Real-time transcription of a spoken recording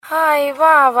Ay,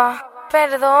 baba,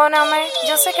 perdóname.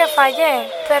 Yo sé que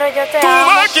fallé, pero yo te Tú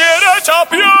amo. me quieres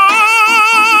chapear,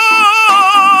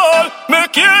 me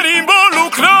quieres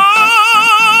involucrarme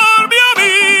a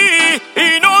mí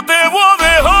y no te voy a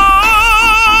dejar.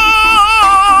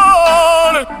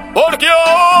 Porque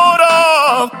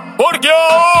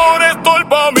ahora estoy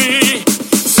pa' mí.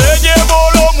 Se llevó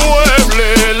los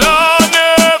muebles, la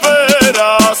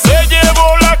nevera, se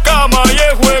llevó la cama y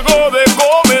el juego de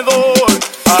comedor.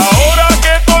 Ahora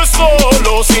que estoy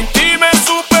solo, sin ti me he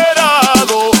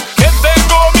superado. Que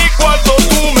tengo mi cuarto,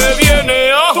 tú me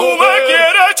vienes a joder. Tú me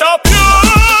quieres chapear,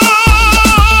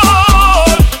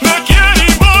 me quieres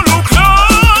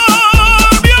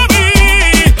involucrarme a mí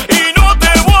y no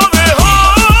te voy a dejar.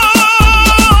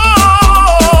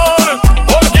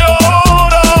 Porque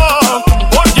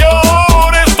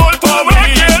ahora estoy pa' mí. Me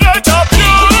quieres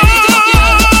chapear,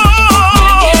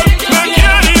 me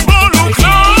quieres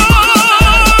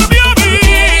involucrarme a mí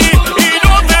y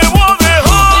no te voy a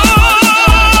dejar.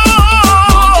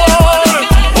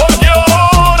 Porque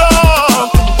ahora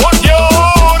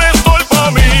estoy pa'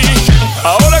 mí.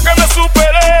 Ahora que me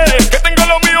superé, que tengo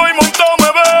lo mío y montado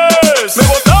me ves. Me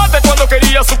botaste cuando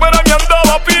quería superarme,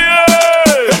 andaba a pie.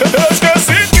 Es que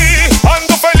sin ti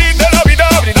ando feliz de la vida,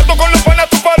 brindando con los panas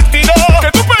tu partida.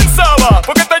 ¿Qué tú pensabas?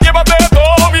 Porque te llevaste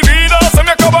toda mi vida, se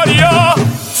me acabaría.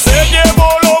 Se llevó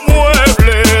los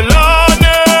muebles, la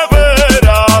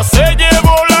nevera, se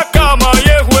llevó la cama y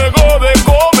el juego de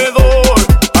comedor.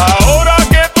 Ahora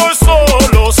que estoy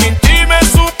solo, sin ti me he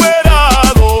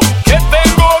superado. Que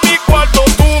tengo mi cuarto,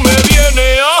 tú me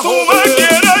vienes a joder. Tú me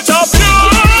quieres chapear,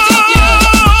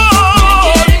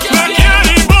 me quieres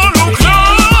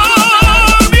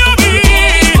involucrarme a mí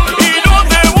y no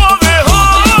te voy a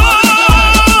dejar.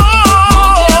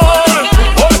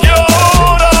 Porque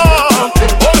ahora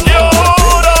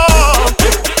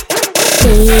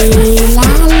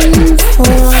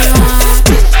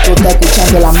Tú estás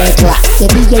escuchando la mezcla de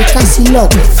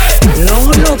DJKAZZYLOKO.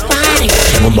 No lo pares.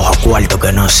 Tengo un bajo cuarto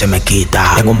que no se me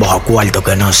quita. Tengo un bajo cuarto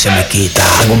que no se me quita.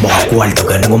 Tengo un bajo cuarto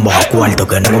que tengo un bajo cuarto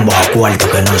que tengo un bajo cuarto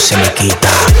que no se me quita.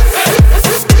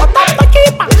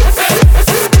 Tengo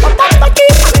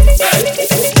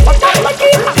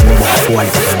un bajo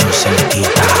cuarto que no se me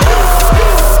quita.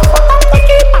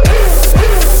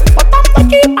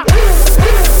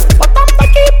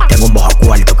 Tengo un bajo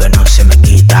cuarto que no se me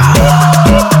quita.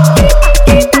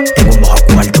 Tengo un bajo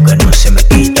cuarto que no se me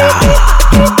quita.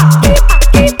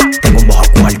 Tengo un bajo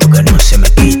cuarto que no se me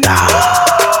quita.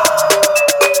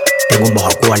 Tengo un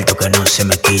bajo cuarto que no se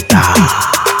me quita.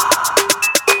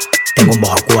 Tengo un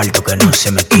bajo cuarto que no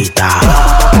se me quita.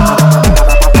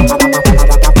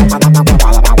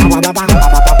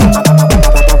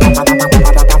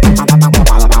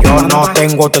 Yo no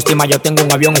tengo autoestima, yo tengo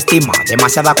un avión estima.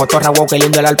 Demasiada cotorra, wow, que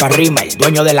lindo el alpa rima. El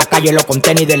dueño de la calle, los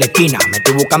contenis de la esquina. Me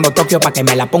estoy buscando Tokio pa' que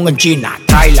me la ponga en China.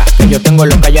 Traila, que yo tengo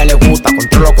lo que a ella le gusta.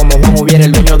 Controlo como Juan hubiera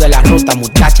el dueño de la ruta.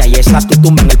 Muchacha, y esa tu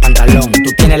tumba en el pantalón.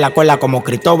 Tú tienes la cola como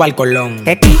Cristóbal Colón.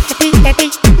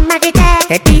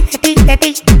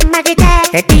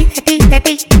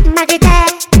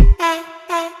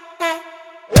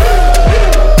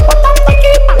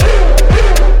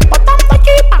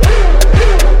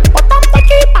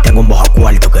 Tengo un bajo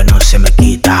cuarto que no se me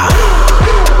quita.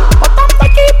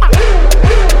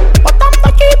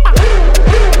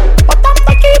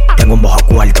 Tengo un bajo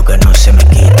cuarto que no se me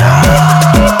quita.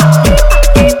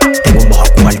 Tengo un bajo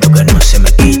cuarto que no se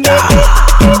me quita.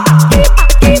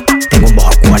 Tengo un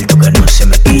bajo cuarto que no se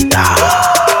me quita.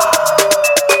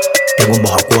 Tengo un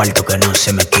bajo cuarto que no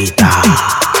se me quita.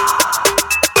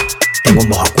 Tengo un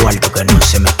bajo cuarto que no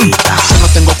se me quita. Yo no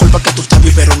tengo culpa que tú estás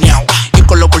biberoneado y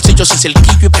con los bolsillos sin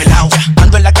cerquillo y pelado.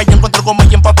 Ando en la calle, encuentro como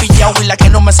y empapillado y la que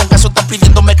no me hacen caso está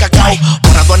pidiéndome cacao.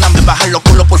 Por aduana me bajan los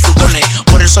culos por furgones.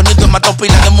 Por el sonido mato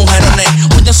pila de mujerones.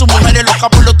 Cuiden sus mujeres, los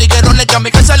capos y los tiguerones. Que a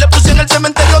mi casa le puse en el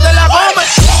cementerio de la Gómez.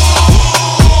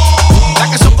 Las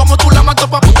que son como tú la mato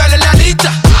pa' apuntarle la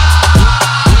lista.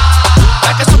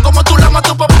 Las que son como tú la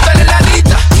mato pa' apuntarle la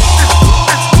lista.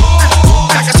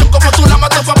 Las que son como tú la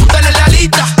mato pa' apuntarle la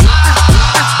lista.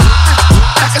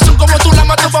 Las que son como tú la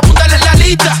mato pa' apuntarle la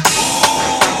lista.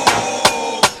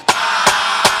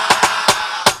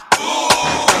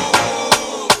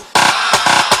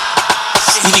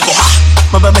 Y digo,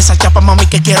 muéveme esa chapa, mami,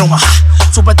 que quiero más.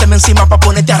 Súbeteme encima pa'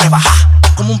 ponerte a rebajar.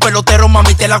 Como un pelotero,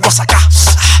 mami, te la hago sacar.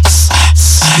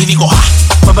 Y digo,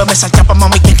 muéveme esa chapa,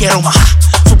 mami, que quiero más.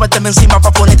 Súbeteme encima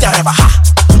pa' ponerte a rebajar.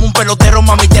 Como un pelotero,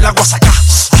 mami, te la hago sacar.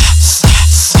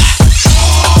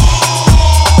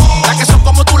 Las que son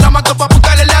como tú la mato pa'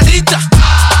 apuntarle la lista.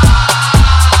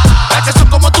 Las que son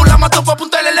como tú la mato pa'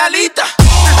 apuntarle la lista.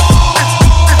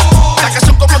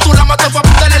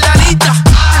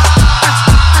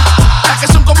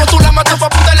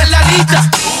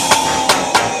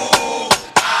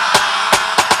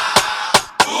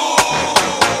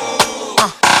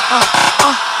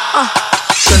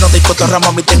 menos de cotorra,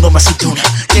 mami, tengo más aceituna.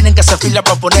 Tienen que hacer fila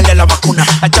para ponerle la vacuna.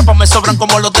 A chapa me sobran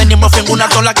como los tenis, me fui en una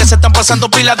tola que se están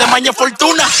pasando pilas de maña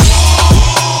fortuna.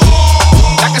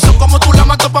 Las que son como tú la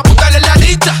mato pa' apuntarle la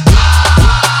lista.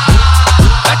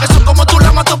 Las que son como tú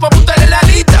la mato pa' apuntarle la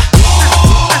lista.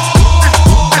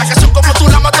 Las que son como tú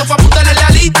la mato pa' apuntarle la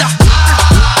lista.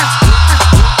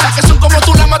 Las que son como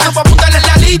tú la mato pa' apuntarle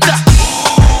la lista.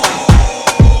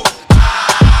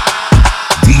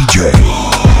 DJ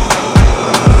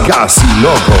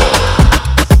Kazzyloko.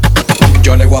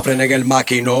 Yo le voy a frenar el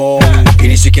maquinón y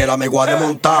ni siquiera me voy a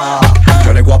desmontar.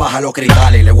 Yo le voy a bajar los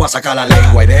cristales y le voy a sacar la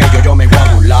lengua y de ellos yo me voy a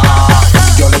burlar.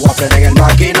 Yo le voy a frenar el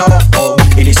maquinón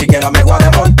y ni siquiera me voy a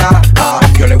desmontar.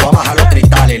 Yo le voy a bajar los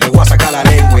cristales y le voy a sacar la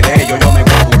lengua y de ellos yo me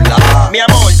voy a burlar. Mi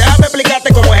amor, déjame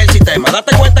explicarte cómo es el sistema.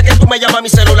 Date cuenta que tú me llamas a mi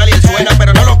celular y él suena,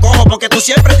 pero no lo cojo porque tú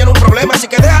siempre tienes un problema. Así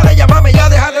que deja de llamarme ya,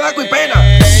 deja de dar y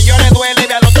pena. Yo le duele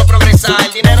ver al otro progresar.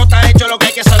 El dinero está hecho, lo que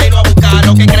hay que salirlo a buscar.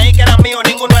 Lo que creí que era mío,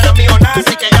 ninguno era mío, nada.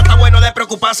 Así que ya está bueno de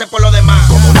preocuparse por lo demás.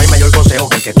 Como no hay mayor consejo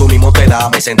que el que tú mismo te das,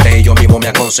 me senté y yo mismo me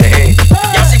aconsejé.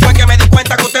 Y así fue que me di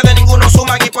cuenta que ustedes ninguno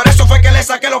suman y por eso fue que le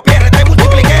saqué los pies, te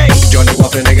multipliqué. Yo le voy a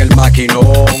frenar el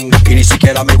maquinón y ni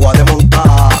siquiera me voy a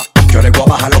desmontar. Yo le voy a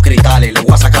bajar los cristales y le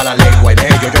voy a sacar la lengua y de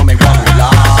ellos yo me voy a burlar.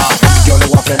 Yo le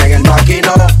voy a frenar el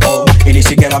maquinón y ni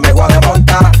siquiera me voy a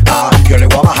desmontar. Yo le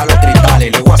voy a bajar los cristales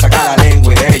y le voy a sacar la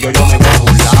lengua y de ellos yo me voy a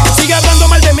burlar. Sigue hablando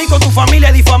mal de mí con tu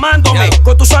familia difamándome,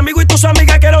 con tus amigos y tus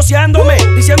amigas queroseándome,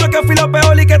 diciendo que fui lo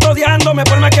peor y que odiándome.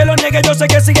 Por más que lo niegue yo sé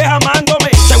que sigues amándome.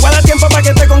 Te voy a dar tiempo para que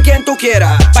estés con quien tú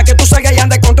quieras, para que tú salgas y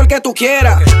andes con todo el que tú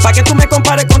quieras, para que tú me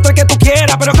compares con todo el que tú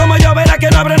quieras. Pero como yo verás que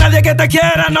no habrá nadie que te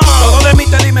quiera, no. Todo de mí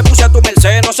te di, me puse a tu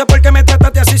merced. No sé por qué me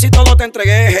trataste así si todo te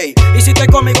entregué, hey. Hiciste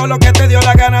conmigo lo que te dio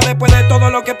la gana después de todo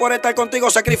lo que por estar contigo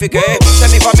sacrifiqué. De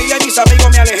mi familia y mis amigos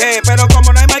me alejé, pero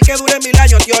como no hay mal que dure 1000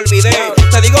 años te olvidé.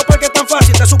 Te digo porque es tan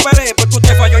fácil te superé, porque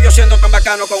usted falló yo siendo tan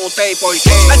bacano con usted y por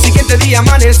qué. Al siguiente día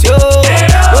amaneció,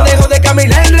 no dejo de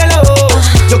caminar el reloj.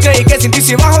 Yo creí que sin ti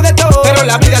se bajo de todo, pero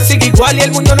la vida sigue igual y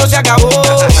el mundo no se acabó.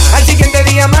 Al siguiente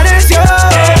día amaneció,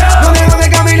 no dejo de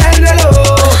caminar el reloj.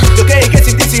 Yo creí que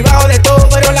sin ti se bajo de todo,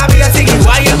 pero la vida sigue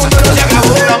igual y el mundo no se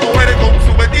acabó. Las mujeres con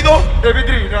su vestido de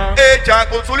vitrina, ella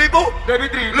con su lipo de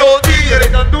vitrina, los tigres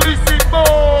están durísimos.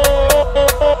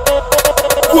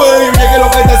 Güey, oye que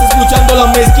lo que estás escuchando la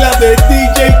mezcla de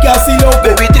DJ Kazzyloko.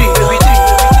 De vitrina, de vitrina,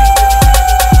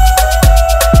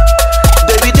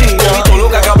 de vitrina. Todo lo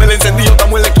que acabe de encendido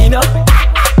estamos en la esquina.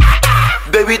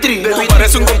 De vitrina, Me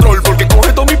parece un control porque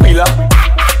coge toda mi pila.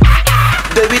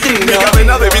 de vitrina. Mi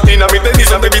cadena de vitrina, mi tenis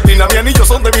son de vitrina, mi anillo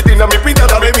son de vitrina, mi pinta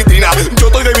de vitrina. Yo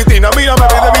estoy de vitrina, mírame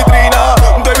de vitrina,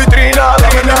 de vitrina,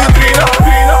 dame de vitrina.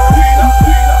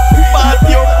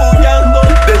 Patio puñando.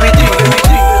 De vitrina,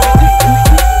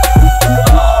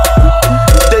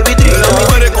 de vitrina, de vitrina. Las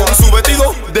mujeres con su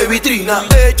vestido de vitrina,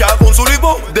 ella con su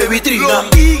lipo de vitrina, los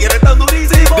tigres están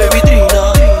durísimos. de vitrina.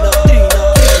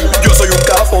 Yo soy un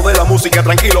capo de la música,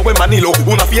 tranquilo, ven Manilo.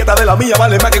 Una fiesta de la mía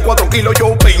vale más que 4 kilos.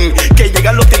 Yo ven, que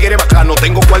llegan los tigres bacanos.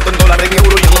 Tengo cuarto en dólares, en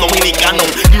euros y en dominicano.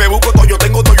 Me busco todo, yo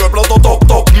tengo todo, yo exploto top,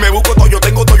 top. Me busco todo, yo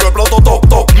tengo todo, yo exploto top,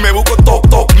 top. Me busco top,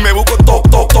 top, me busco top,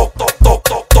 top, top, top, top,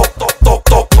 top, top, top, top,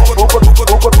 top.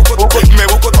 Me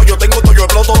busco todo, yo tengo todo, yo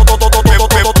exploto top, top, top,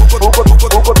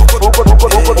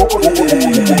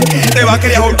 te va a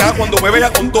querer ahorcar cuando me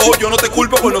vea con todo. Yo no te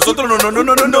culpo por nosotros, no.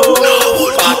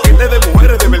 Paquete de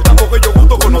mujeres de verdad porque yo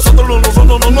gusto con nosotros,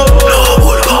 no.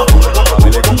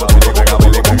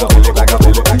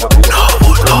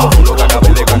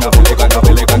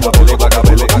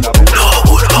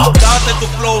 Date tu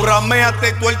flow,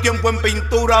 raméate todo el tiempo en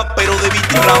pintura, pero de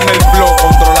vitrina. Rame el flow,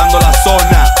 controlando la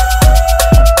zona.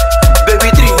 De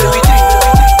vitrina, de vitrina,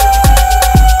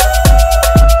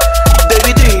 de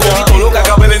vitrina. Todo lo que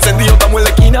acabe de encendido estamos en la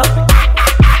esquina.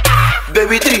 De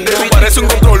vitrina, Me parece un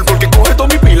control porque coge toda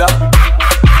mi pila.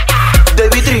 de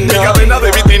vitrina. Mi cadena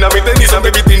de vitrina, mi tenis son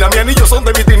de vitrina, mi anillo son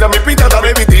de vitrina, mi pinta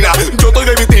de vitrina. Yo estoy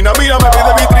de vitrina, mírame de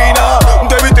vitrina,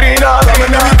 de vitrina, dame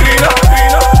de vitrina.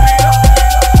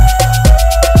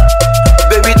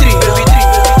 De vitrina, de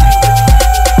vitrina,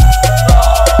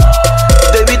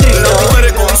 de vitrina. Las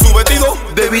mujeres con su vestido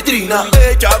de vitrina,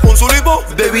 ella con su lipo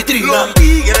de vitrina, los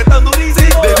tigres están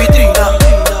durísimos. de vitrina.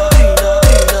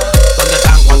 ¿Dónde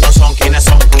están? ¿Cuántos son? ¿Quiénes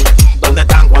son? ¿Dónde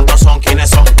están? ¿Cuántos son? ¿Quiénes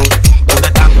son? ¿Dónde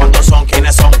están? ¿Cuántos son?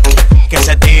 ¿Quiénes son? Que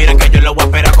se tiren, que yo los voy a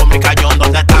esperar con mi cañón.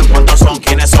 ¿Dónde están? ¿Cuántos son?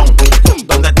 ¿Quiénes son?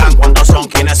 ¿Dónde están? ¿Cuántos son?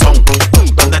 ¿Quiénes son?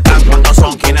 ¿Dónde están? ¿Cuántos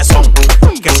son? ¿Quiénes son?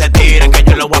 Que se tiren, que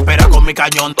yo los voy a esperar con mi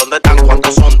cañón. ¿Dónde están?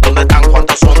 ¿Cuántos son? ¿Dónde están?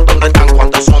 ¿Cuántos son? ¿Dónde están?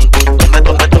 ¿Cuántos son? ¿Dónde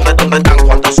están? ¿Cuántos son? ¿Dónde están?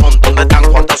 ¿Cuántos son? ¿Dónde están?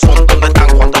 ¿Cuántos son? ¿Dónde están?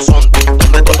 ¿Cuántos son?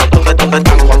 ¿Dónde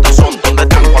están? ¿Cuántos son? ¿Dónde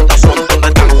están? ¿Cuántos son? ¿Dónde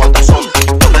están?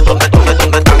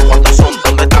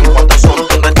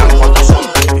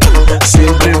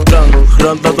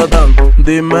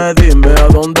 Dime, a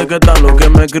dónde que están los que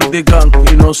me critican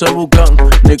y no se buscan,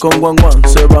 ni con guan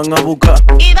se van a buscar.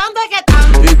 ¿Y dónde que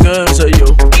están? ¿Y qué sé yo?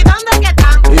 ¿Y dónde que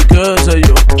están? ¿Y qué sé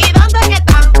yo? ¿Y dónde que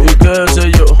están? ¿Y qué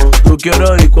sé yo? Tú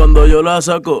quieres ir cuando yo la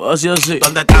saco, así.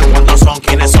 ¿Dónde están? ¿Cuántos son?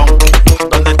 ¿Quiénes son?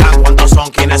 ¿Dónde están? ¿Cuántos son?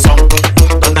 ¿Quiénes son?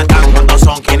 ¿Dónde están? ¿Cuántos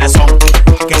son? ¿Quiénes son?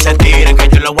 Que se tiren, que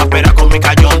yo los voy a esperar con mi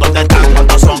cayón. ¿Dónde están?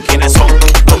 ¿Cuántos son? ¿Quiénes son?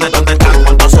 ¿Dónde están?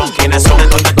 ¿Cuántos son? ¿Quiénes son?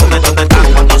 ¿Dónde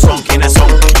están? ¿Cuántos son? ¿Quiénes son?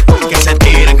 Que se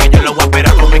tiren, que yo los voy a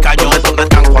esperar con mi cayón. ¿Dónde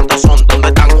están? ¿Cuántos son? ¿Dónde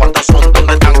están? ¿Cuántos son?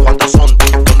 ¿Dónde están? ¿Cuántos son?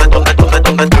 ¿Dónde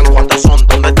están? ¿Cuántos son?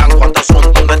 ¿Dónde están? ¿Cuántos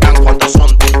son? ¿Dónde están? ¿Cuántos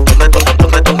son? ¿Dónde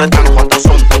están? ¿Cuántos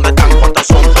son? ¿Dónde están? ¿Cuántos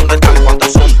son? ¿Dónde están?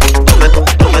 ¿Cuántos son?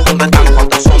 ¿Dónde están?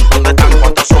 ¿Cuántos son? ¿Dónde están?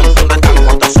 ¿Cuántos son? ¿Dónde están?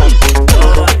 ¿Cuántos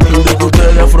son? De que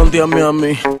ustedes frontean a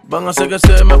mí, van a hacer que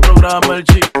se me programe el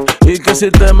chip y que el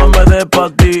sistema me dé pa'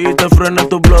 ti y te frene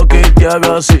tu bloque y te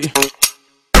haga así.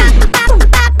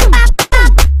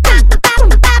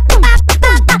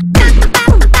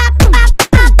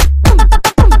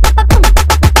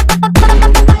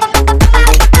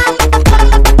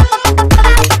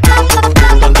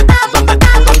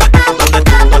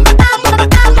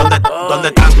 ¿Dónde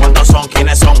están? ¿Cuántos son?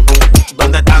 ¿Quiénes son?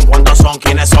 ¿Dónde están? ¿Cuántos son?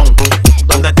 ¿Quiénes son?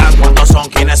 ¿Dónde están? ¿Cuántos son?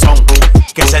 ¿Quiénes son?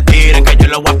 Que se tiren, que yo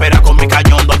los voy a esperar con mi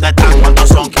cañón. ¿Dónde están? ¿Cuántos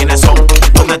son? ¿Quiénes son?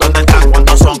 ¿Dónde están?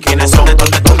 ¿Cuántos son? ¿Quiénes son?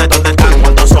 ¿Dónde están?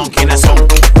 ¿Cuántos son? ¿Quiénes son?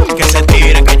 Que se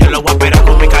tiren, que yo los voy a esperar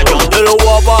con mi cañón. Yo lo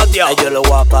voy a patear, yo lo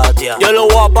voy a patear. Yo lo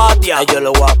voy a patear, yo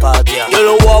lo voy a patear. Yo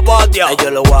lo voy a patear, yo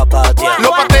lo voy a patear.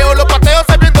 Lo pateo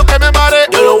sabiendo que me mare.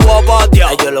 Yo lo voy a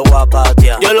patear, yo lo voy a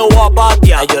patear. Yo lo voy a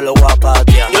patear, yo lo voy a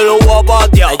patear. Yo lo voy a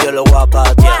patear, yo lo voy a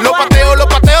patear. Lo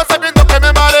pateo sabiendo que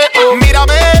me mare.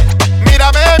 Mírame,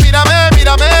 mírame, mírame,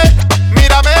 mírame.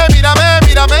 Mírame, mírame,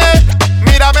 mírame.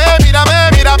 Mírame,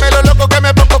 mírame, mírame lo loco que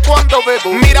me pongo cuando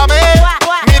bebo. Mírame,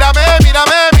 mírame,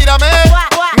 mírame, mírame.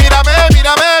 Mírame,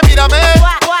 mírame, mírame.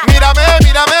 Mírame,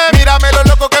 mírame, mírame lo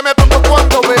loco que me pongo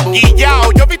cuando bebo. Y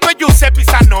yo visto a Giuseppe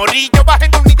Zanori. Yo bajé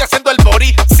en un niño haciendo el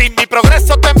bori. Sin mi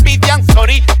progreso te envidian,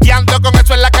 sorry. Y ando con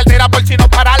eso en la cartera por si no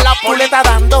para la poli. Tú le estás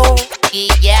dando Y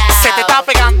ya. se te está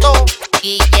pegando.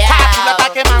 Y ya. Tú la estás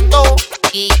quemando.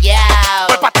 Y ya.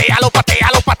 Pues patealo,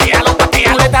 patealo, patealo,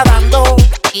 patealo. Tú le estás dando.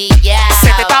 Y ya.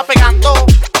 Se te está pegando.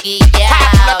 Y ya.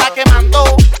 Tú la estás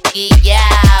quemando. Y ya.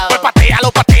 Pues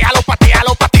patealo, patealo,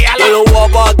 patealo, patealo. Yo lo voy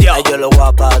a patear, yo lo voy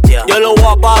a patear. Yo lo voy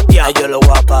a patear, yo lo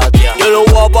voy a patear. Yo lo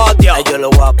voy a patear, yo lo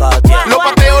voy a patear. Lo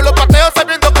pateo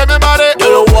sabiendo que me mare. Yo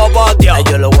lo voy a patear,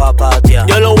 yo lo voy a patear.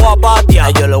 Yo lo voy a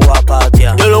patear, yo lo voy a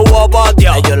patear. Yo lo voy a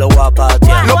patear, yo lo voy a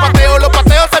patear. Lo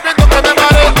pateo sabiendo que me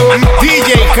mare.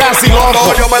 DJ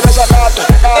Kazzyloko. Yo me desacato.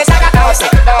 Desacatose,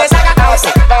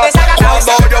 desacatose,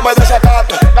 desacatose. Cuando yo me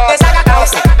desacato.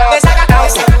 Desacatose,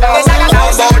 desacatose,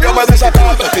 desacatose. Cuando yo me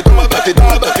desacato. Si tú me ves, si tú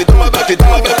me ves, si tú me ves, si tú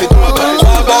me ves, si tú me ves.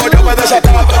 Cuando yo me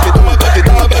desacato. Si tú me ves, si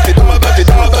tú me ves, si tú me ves, si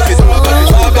tú me ves, si tú me ves.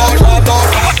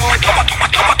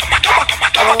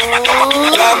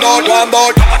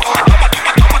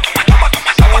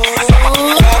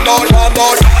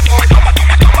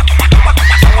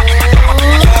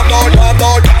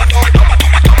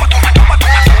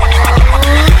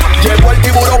 Llegó el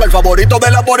tiburón, el favorito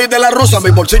de la bori de la rusa. Mi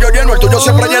bolsillo lleno, el tuyo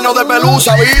siempre lleno de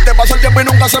pelusa. Viste, pasa el tiempo y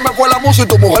nunca se me fue la musa. Y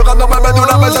tu mujer cuando me ve de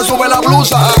una vez se sube la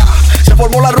blusa. Se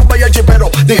formó la rumba y el chipero.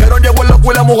 Dijeron llegó el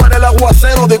loco y la mujer el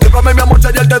aguacero. Discúlpame mi amor, si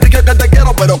ayer te dije que te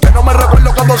quiero, pero que no me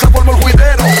recuerdo cuando se formó el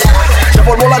juidero. Se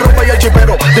formó la rumba y el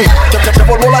chipero. Se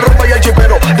formó la rumba y el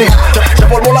chipero. Se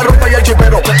formó la rumba y el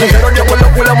chipero. Dijeron llegó el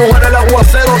loco y la mujer el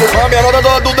aguacero. Mami, anota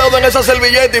todos tus dedos en esa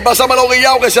servilleta y pásamelo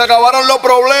guillado que se acabaron los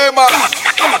problemas.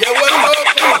 Llegó el loco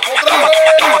otra vez.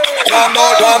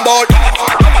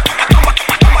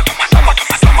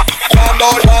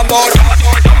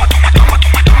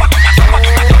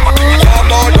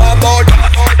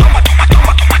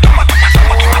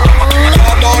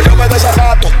 Cuando yo me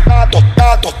desacato,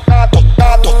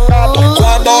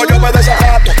 cuando yo me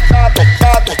desacato,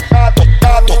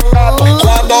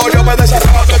 cuando yo me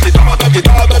desacato, si tú me ves, si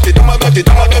tú me ves, si tú me ves, si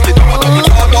tú me ves, si tú me ves,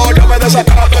 cuando yo me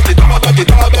desacato, si tú me ves, si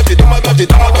tú me ves, si tú me ves, si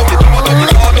tú me ves, si tú me ves,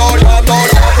 cuando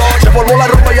se formó la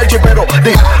rumba y el chipero,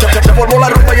 se formó la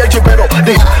rumba y el chipero,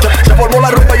 se formó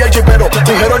la rumba y el chipero,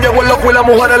 dijeron llegó el loco y la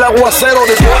mujer el aguacero.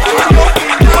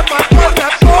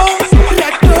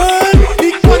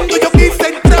 Y cuando yo quise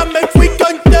entrar me fui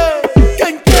canté. La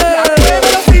cueva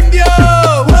de los indios.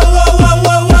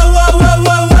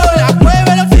 La cueva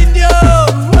de los indios.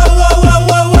 La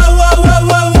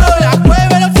cueva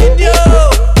de los indios.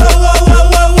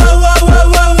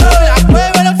 La cueva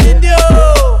de los indios.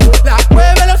 La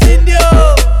cueva de los indios.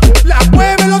 La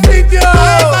cueva de los indios.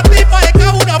 A esta tipa le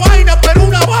cago una vaina, pero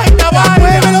una vaina. La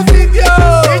cueva de los indios.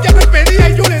 Ella me pedía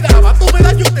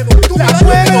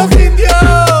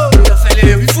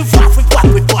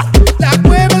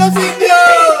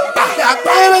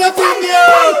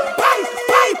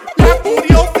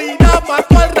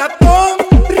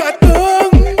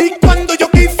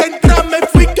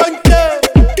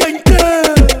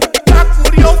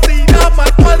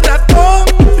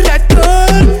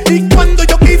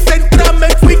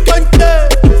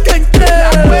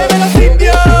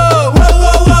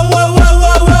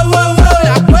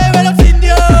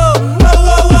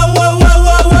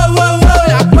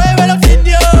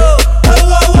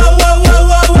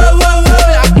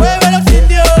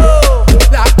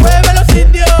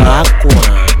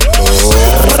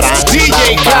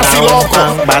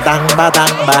badang,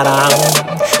 badang, badang.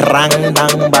 Rang,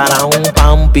 dang, badang,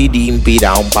 pam, pidim,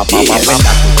 pidam, pa, pa, pa, pa.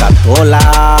 Coca-Cola,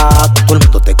 todo el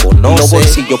mundo te conoce. Los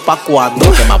bolsillos pa'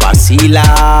 cuando que más vacila,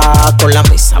 con la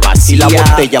mesa vacía. La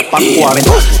botella pa'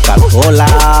 cuando. Coca-Cola,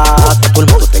 todo el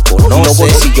mundo te conoce. Los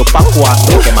bolsillos pa'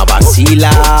 cuando que más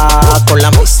vacila, con la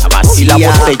mesa vacía.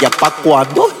 La botella pa'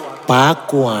 cuando. Pa'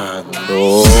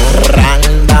 cuando.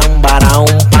 Rang, dang, badang,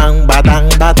 pam, badang,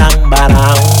 badang,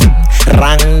 badang.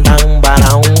 Rang, dang,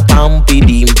 badang, pam,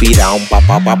 pidim, pidam, pa,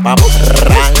 pa, pa, pa.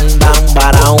 Rang, dang,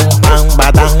 badang, pam,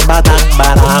 badang, badang,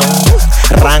 badang.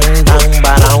 Rang, dang,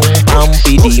 badang, pam,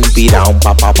 pidim, pidam,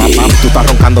 pa, pa, pa, pa. Tú estás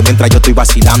roncando mientras yo estoy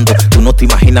vacilando. Tú no te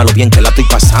imaginas lo bien que la estoy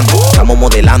pasando. Estamos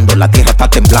modelando, la tierra está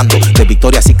temblando. De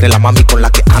victoria sí cree la mami con la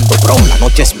que ando, bro. La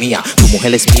noche es mía, tu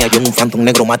mujer es mía. Yo en un Phantom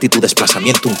negro mate y tu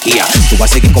desplazamiento un Kia. Tú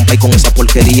vas a seguir con con esa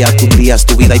porquería. Tú un día es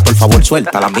tu vida y por favor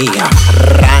suelta la mía.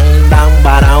 Rang, dang,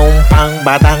 badang, pam,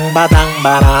 badang, badang,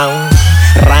 badang.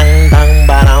 Rang, dang,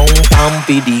 badang, pam,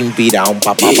 pidim, pidam,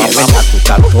 pa, pa, pa, pa.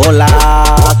 Coca-Cola,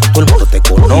 todo el mundo te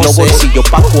conoce. Los bolsillos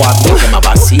pa' cuando que más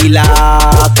vacila,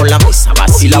 con la mesa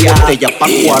vacía. La botella pa'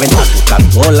 cuando.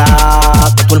 Coca-Cola,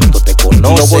 todo el mundo te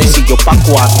conoce. Los bolsillos pa'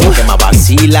 cuando que más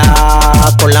vacila,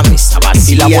 con la mesa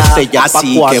vacía. La botella pa'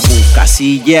 cuando. Así que busca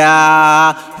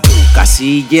silla, busca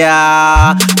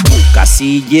silla, busca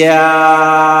silla,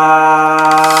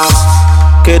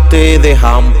 que te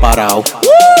dejan parado.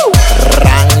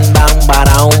 Rang, dang,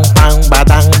 badang, pam,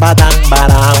 badang, badang,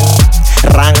 badang.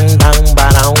 Rang, dang,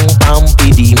 badang, pam,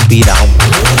 pidim, pidam.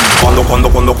 Cuando freno,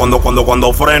 cuando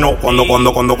freno, freno,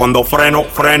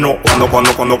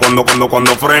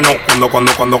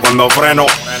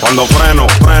 cuando freno,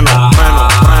 freno.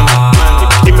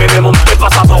 Dime de dónde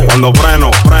pasa todo. Cuando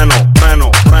freno.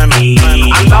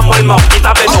 Andamos el mouse,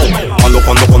 quítate tú. Cuando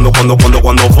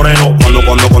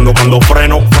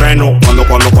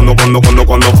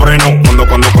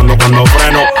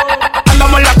freno,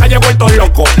 andamos en la calle vueltos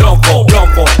loco.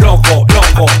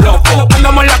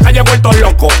 Andamos en la calle vueltos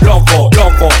loco. Andamos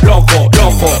en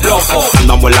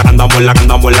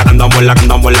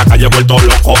la calle vueltos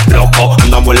loco.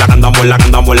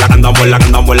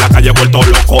 Andamos en la calle vueltos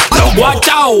loco. Watch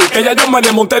out, que ya yo me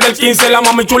desmonté del 15. La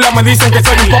mami chula me dicen que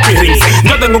soy un popi rinse.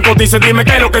 Yo tengo un cotice, dime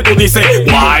qué es lo que tú dices.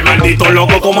 Guay, maldito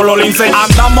loco, como lo lince.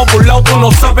 Andamos por lado, tú no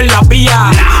sabes la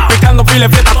vía. Picando file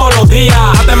fiesta todos los días.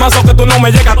 Además, que tú no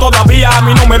me llegas todavía. A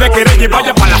mí no me des querer y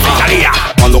vaya para la fiscalía.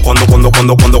 Cuando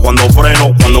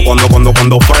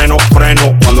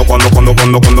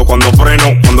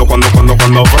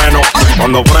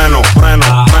freno,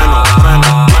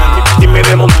 dime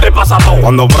de dónde pasa todo.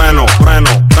 Cuando freno,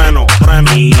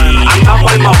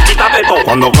 andamos el mouse, quítate todo.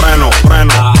 Cuando freno,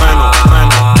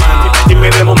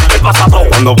 dime de dónde pasa todo.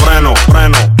 Cuando freno,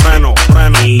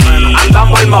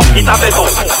 andamos el mouse, quítate todo.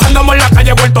 Andamos en la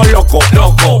calle vueltos loco.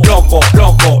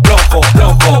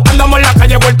 Andamos en la calle vueltos loco. Andamos en la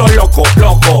calle vueltos loco.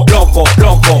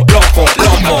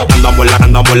 Andamos en la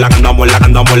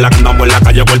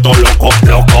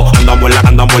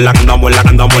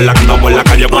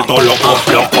calle vueltos loco.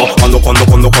 Cuando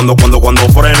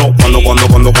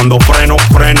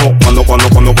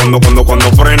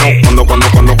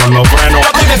freno, yo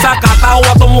estoy desacatado,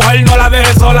 a tu mujer no la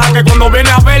dejes sola, que cuando viene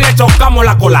a ver le chocamos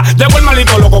la cola. Llegó el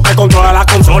maldito loco que controla la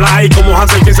consola y como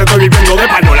Hansel que se estoy viviendo de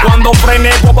pañola. Cuando frene,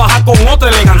 pues baja con otra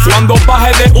elegancia. Cuando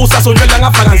baje de USA, su Jordan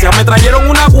a Francia. Me trajeron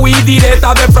una Wii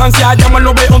directa de Francia. Llama al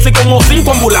 911 como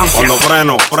 5 ambulancias. Cuando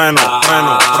freno,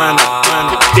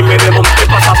 dime de dónde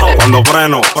pasa todo. Cuando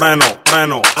freno,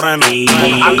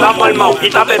 andamos al mouse,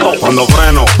 quítate todo. Cuando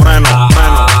freno,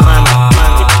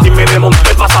 dime de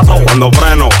dónde pasa todo. Cuando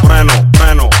freno,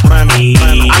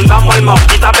 andamos al mouse,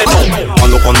 quítate todo.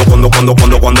 Cuando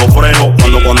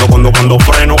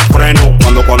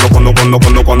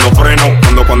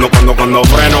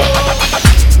freno,